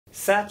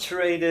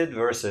Saturated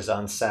versus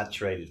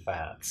unsaturated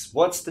fats.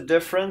 What's the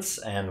difference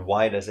and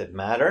why does it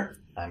matter?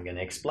 I'm going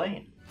to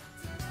explain.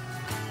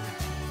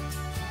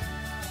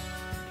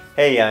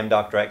 Hey, I'm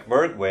Dr.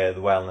 Ekberg with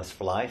Wellness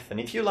for Life, and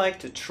if you like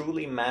to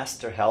truly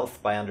master health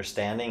by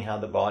understanding how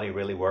the body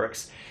really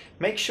works,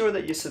 make sure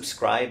that you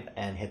subscribe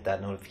and hit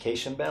that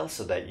notification bell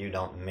so that you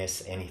don't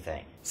miss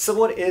anything. So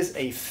what is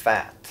a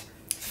fat?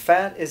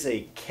 Fat is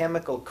a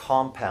chemical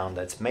compound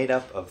that's made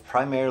up of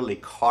primarily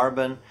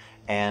carbon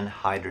and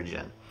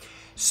hydrogen.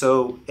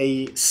 So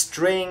a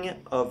string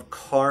of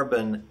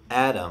carbon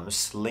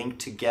atoms linked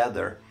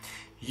together,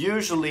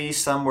 usually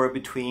somewhere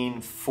between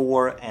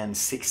 4 and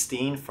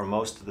 16 for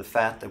most of the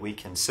fat that we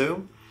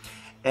consume.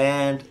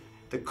 And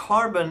the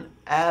carbon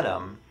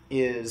atom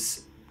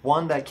is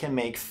one that can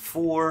make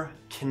 4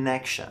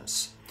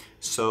 connections.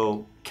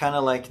 So kind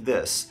of like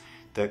this.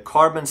 The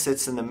carbon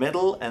sits in the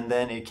middle and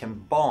then it can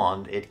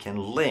bond, it can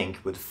link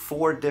with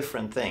 4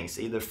 different things,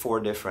 either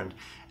 4 different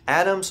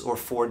atoms or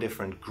 4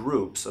 different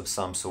groups of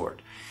some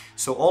sort.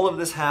 So all of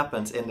this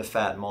happens in the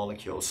fat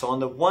molecule. So on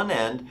the one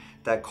end,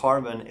 that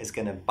carbon is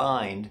going to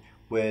bind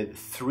with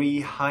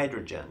 3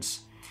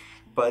 hydrogens.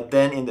 But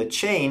then in the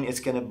chain,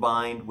 it's going to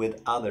bind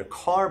with other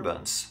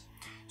carbons.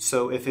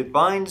 So if it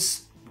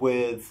binds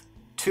with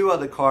 2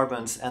 other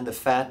carbons and the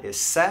fat is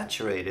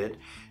saturated,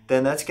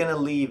 then that's going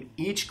to leave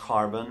each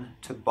carbon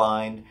to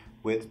bind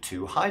with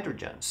 2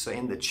 hydrogens. So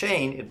in the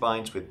chain, it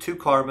binds with 2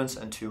 carbons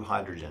and 2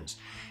 hydrogens.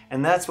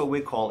 And that's what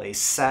we call a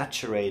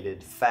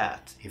saturated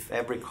fat, if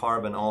every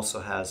carbon also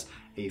has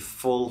a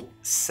full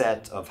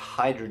set of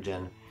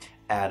hydrogen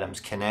atoms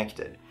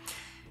connected.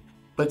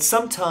 But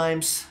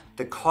sometimes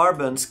the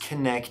carbons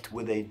connect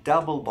with a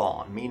double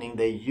bond, meaning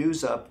they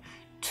use up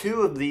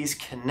 2 of these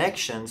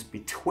connections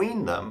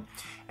between them,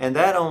 and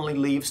that only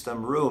leaves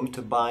them room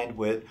to bind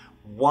with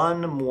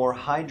 1 more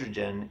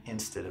hydrogen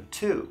instead of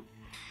 2.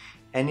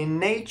 And in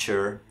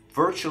nature,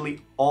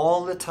 virtually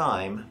all the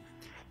time,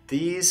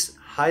 these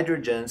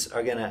hydrogens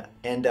are going to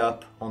end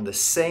up on the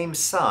same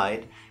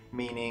side,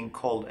 meaning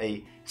called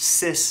a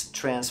cis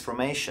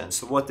transformation.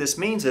 So what this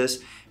means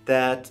is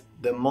that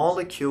the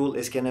molecule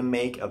is going to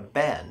make a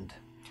bend.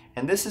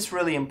 And this is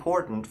really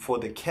important for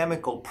the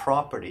chemical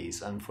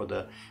properties and for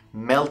the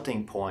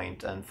melting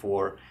point and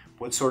for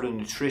what sort of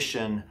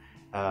nutrition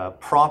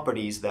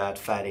properties that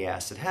fatty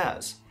acid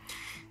has.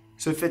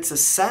 So if it's a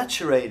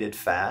saturated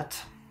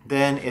fat,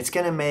 then it's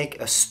going to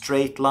make a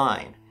straight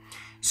line.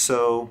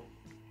 So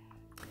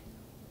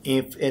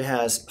if it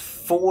has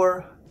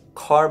 4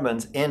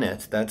 carbons in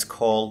it, that's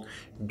called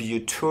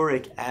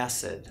butyric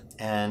acid,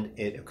 and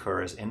it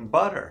occurs in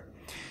butter.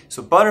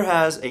 So butter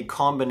has a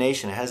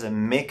combination, it has a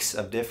mix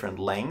of different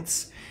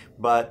lengths,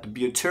 but the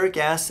butyric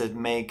acid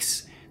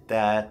makes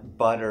that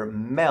butter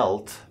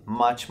melt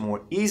much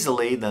more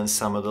easily than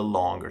some of the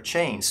longer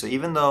chains. So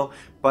even though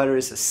butter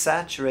is a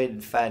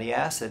saturated fatty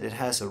acid, it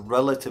has a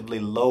relatively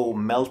low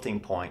melting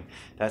point.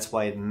 That's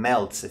why it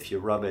melts if you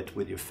rub it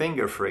with your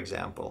finger, for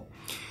example.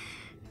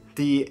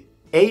 The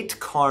 8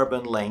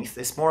 carbon length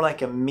is more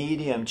like a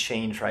medium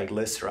chain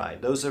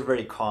triglyceride. Those are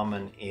very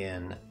common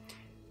in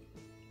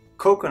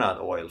coconut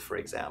oil, for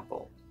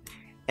example.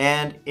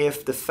 And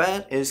if the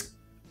fat is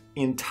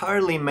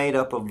entirely made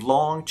up of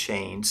long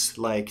chains,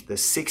 like the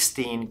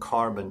 16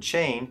 carbon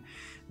chain,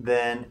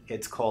 then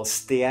it's called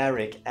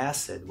stearic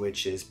acid,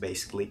 which is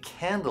basically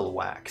candle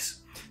wax.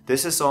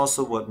 This is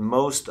also what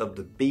most of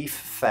the beef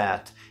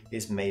fat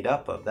is made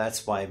up of.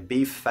 That's why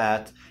beef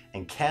fat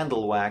and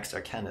candle wax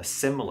are kind of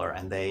similar,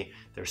 and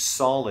they're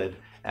solid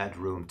at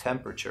room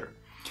temperature.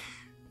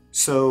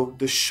 So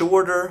the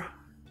shorter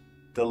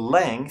the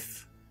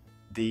length,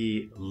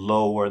 the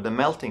lower the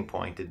melting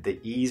point, the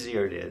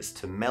easier it is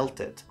to melt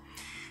it.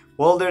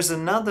 Well, there's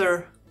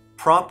another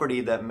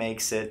property that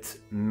makes it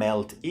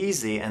melt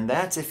easy, and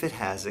that's if it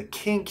has a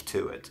kink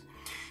to it.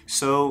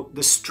 So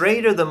the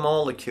straighter the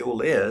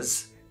molecule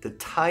is, the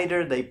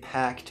tighter they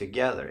pack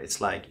together. It's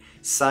like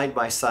side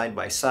by side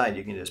by side.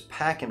 You can just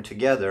pack them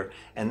together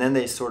and then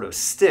they sort of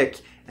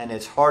stick, and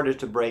it's harder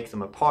to break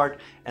them apart,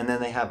 and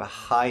then they have a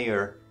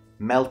higher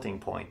melting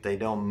point. They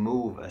don't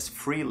move as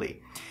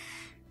freely.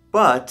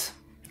 But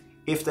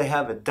if they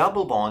have a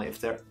double bond, if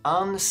they're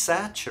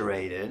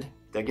unsaturated,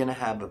 they're going to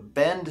have a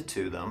bend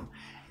to them,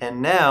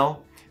 and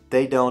now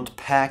they don't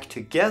pack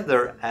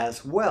together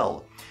as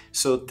well.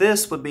 So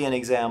this would be an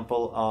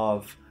example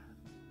of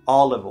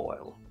olive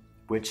oil,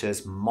 which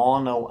is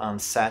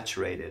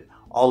monounsaturated.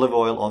 Olive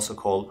oil, also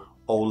called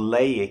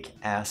oleic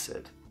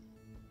acid.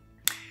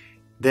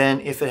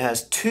 Then if it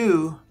has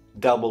 2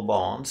 double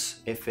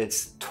bonds, if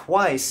it's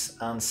twice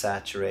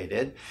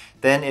unsaturated,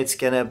 then it's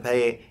going to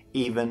be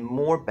even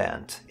more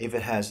bent. If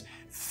it has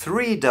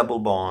 3 double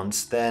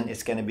bonds, then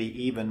it's going to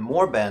be even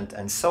more bent,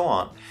 and so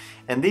on.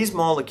 And these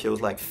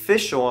molecules, like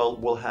fish oil,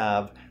 will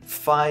have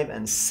 5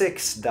 and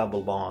 6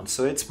 double bonds.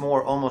 So it's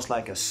more almost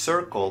like a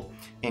circle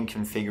in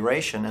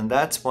configuration, and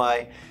that's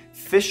why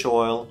fish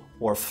oil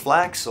or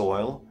flax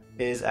oil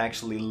is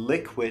actually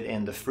liquid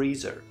in the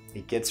freezer.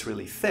 It gets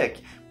really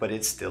thick, but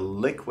it's still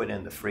liquid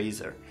in the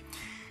freezer.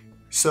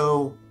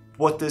 So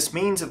What this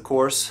means, of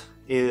course,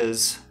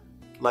 is,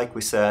 like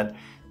we said,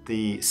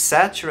 the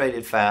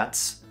saturated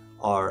fats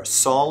are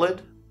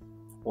solid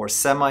or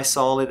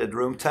semi-solid at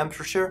room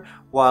temperature,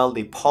 while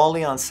the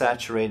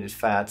polyunsaturated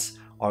fats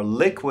are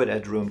liquid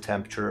at room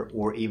temperature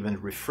or even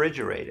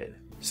refrigerated.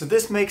 So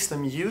this makes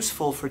them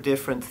useful for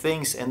different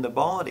things in the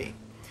body.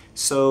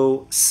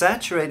 So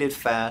saturated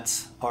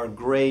fats are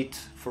great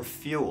for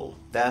fuel.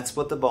 That's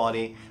what the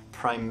body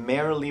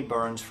primarily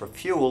burns for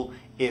fuel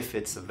if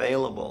it's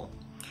available.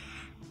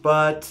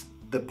 But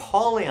the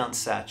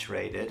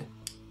polyunsaturated,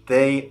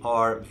 they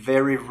are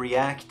very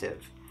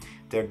reactive.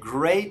 They're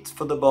great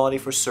for the body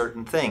for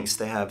certain things.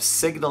 They have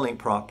signaling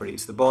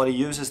properties. The body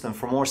uses them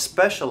for more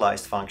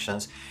specialized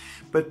functions,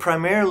 but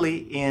primarily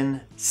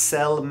in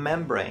cell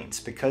membranes,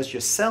 because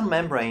your cell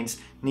membranes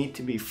need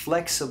to be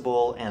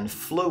flexible and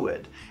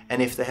fluid. And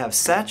if they have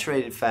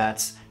saturated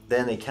fats,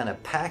 then they kind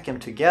of pack them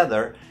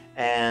together,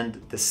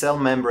 and the cell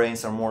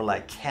membranes are more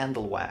like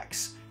candle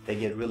wax. They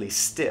get really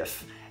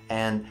stiff.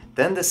 And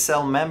then the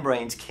cell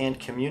membranes can't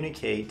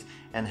communicate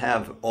and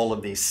have all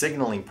of these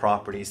signaling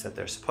properties that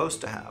they're supposed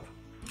to have.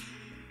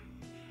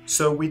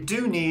 So we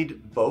do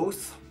need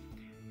both.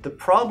 The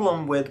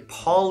problem with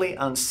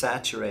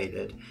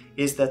polyunsaturated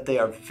is that they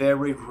are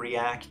very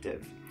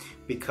reactive,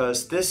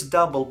 because this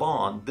double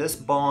bond, this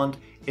bond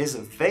is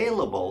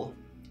available.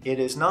 It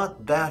is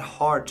not that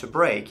hard to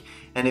break,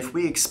 and if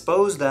we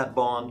expose that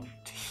bond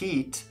to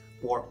heat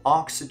or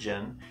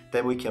oxygen,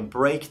 then we can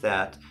break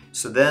that.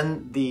 So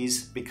then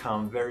these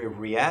become very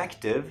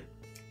reactive,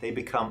 they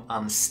become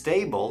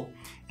unstable,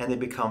 and they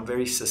become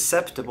very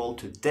susceptible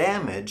to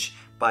damage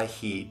by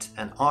heat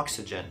and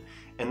oxygen.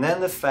 And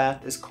then the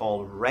fat is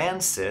called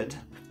rancid,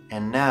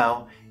 and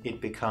now it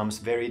becomes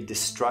very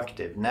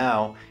destructive.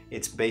 Now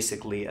it's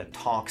basically a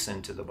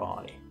toxin to the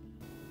body.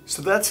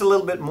 So that's a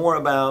little bit more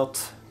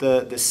about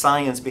the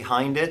science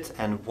behind it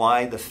and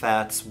why the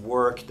fats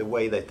work the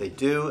way that they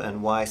do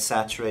and why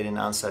saturated and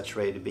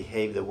unsaturated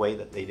behave the way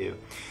that they do.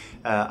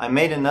 I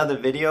made another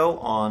video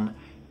on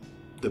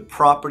the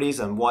properties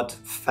and what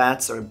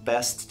fats are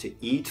best to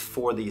eat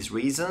for these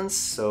reasons,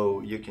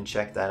 so you can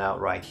check that out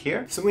right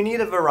here. So we need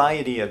a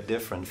variety of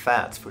different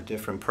fats for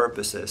different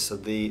purposes. So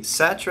the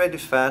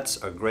saturated fats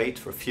are great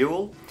for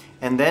fuel,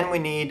 and then we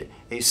need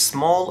a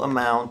small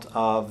amount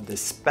of the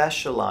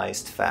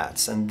specialized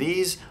fats, and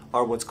these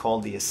are what's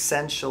called the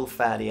essential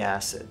fatty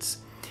acids.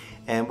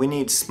 And we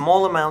need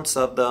small amounts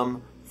of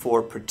them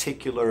for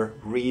particular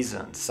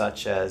reasons,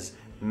 such as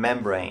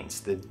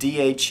membranes. The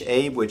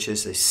DHA, which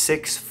is a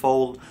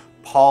 6-fold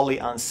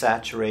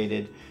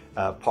polyunsaturated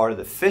part of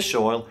the fish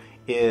oil,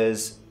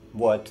 is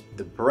what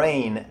the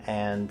brain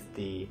and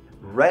the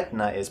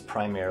retina is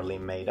primarily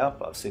made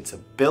up of. So it's a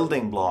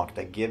building block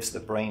that gives the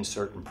brain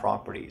certain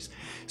properties.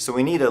 So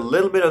we need a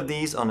little bit of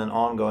these on an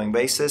ongoing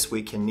basis.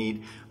 We can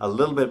need a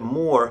little bit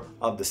more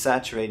of the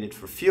saturated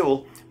for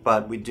fuel,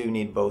 but we do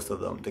need both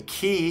of them. The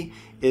key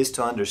is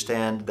to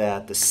understand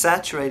that the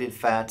saturated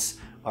fats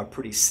are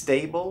pretty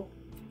stable.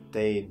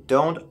 They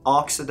don't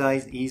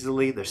oxidize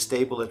easily, they're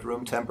stable at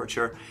room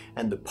temperature,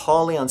 and the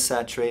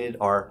polyunsaturated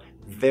are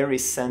very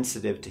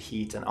sensitive to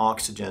heat and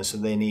oxygen, so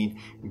they need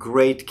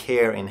great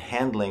care in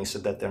handling so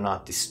that they're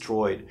not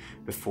destroyed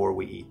before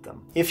we eat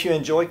them. If you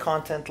enjoy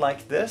content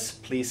like this,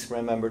 please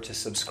remember to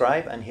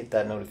subscribe and hit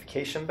that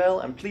notification bell,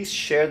 and please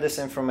share this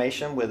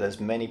information with as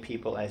many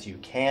people as you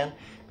can,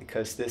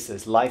 because this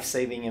is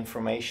life-saving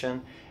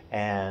information,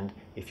 and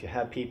if you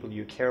have people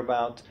you care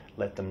about,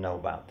 let them know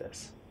about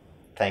this.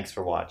 Thanks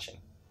for watching.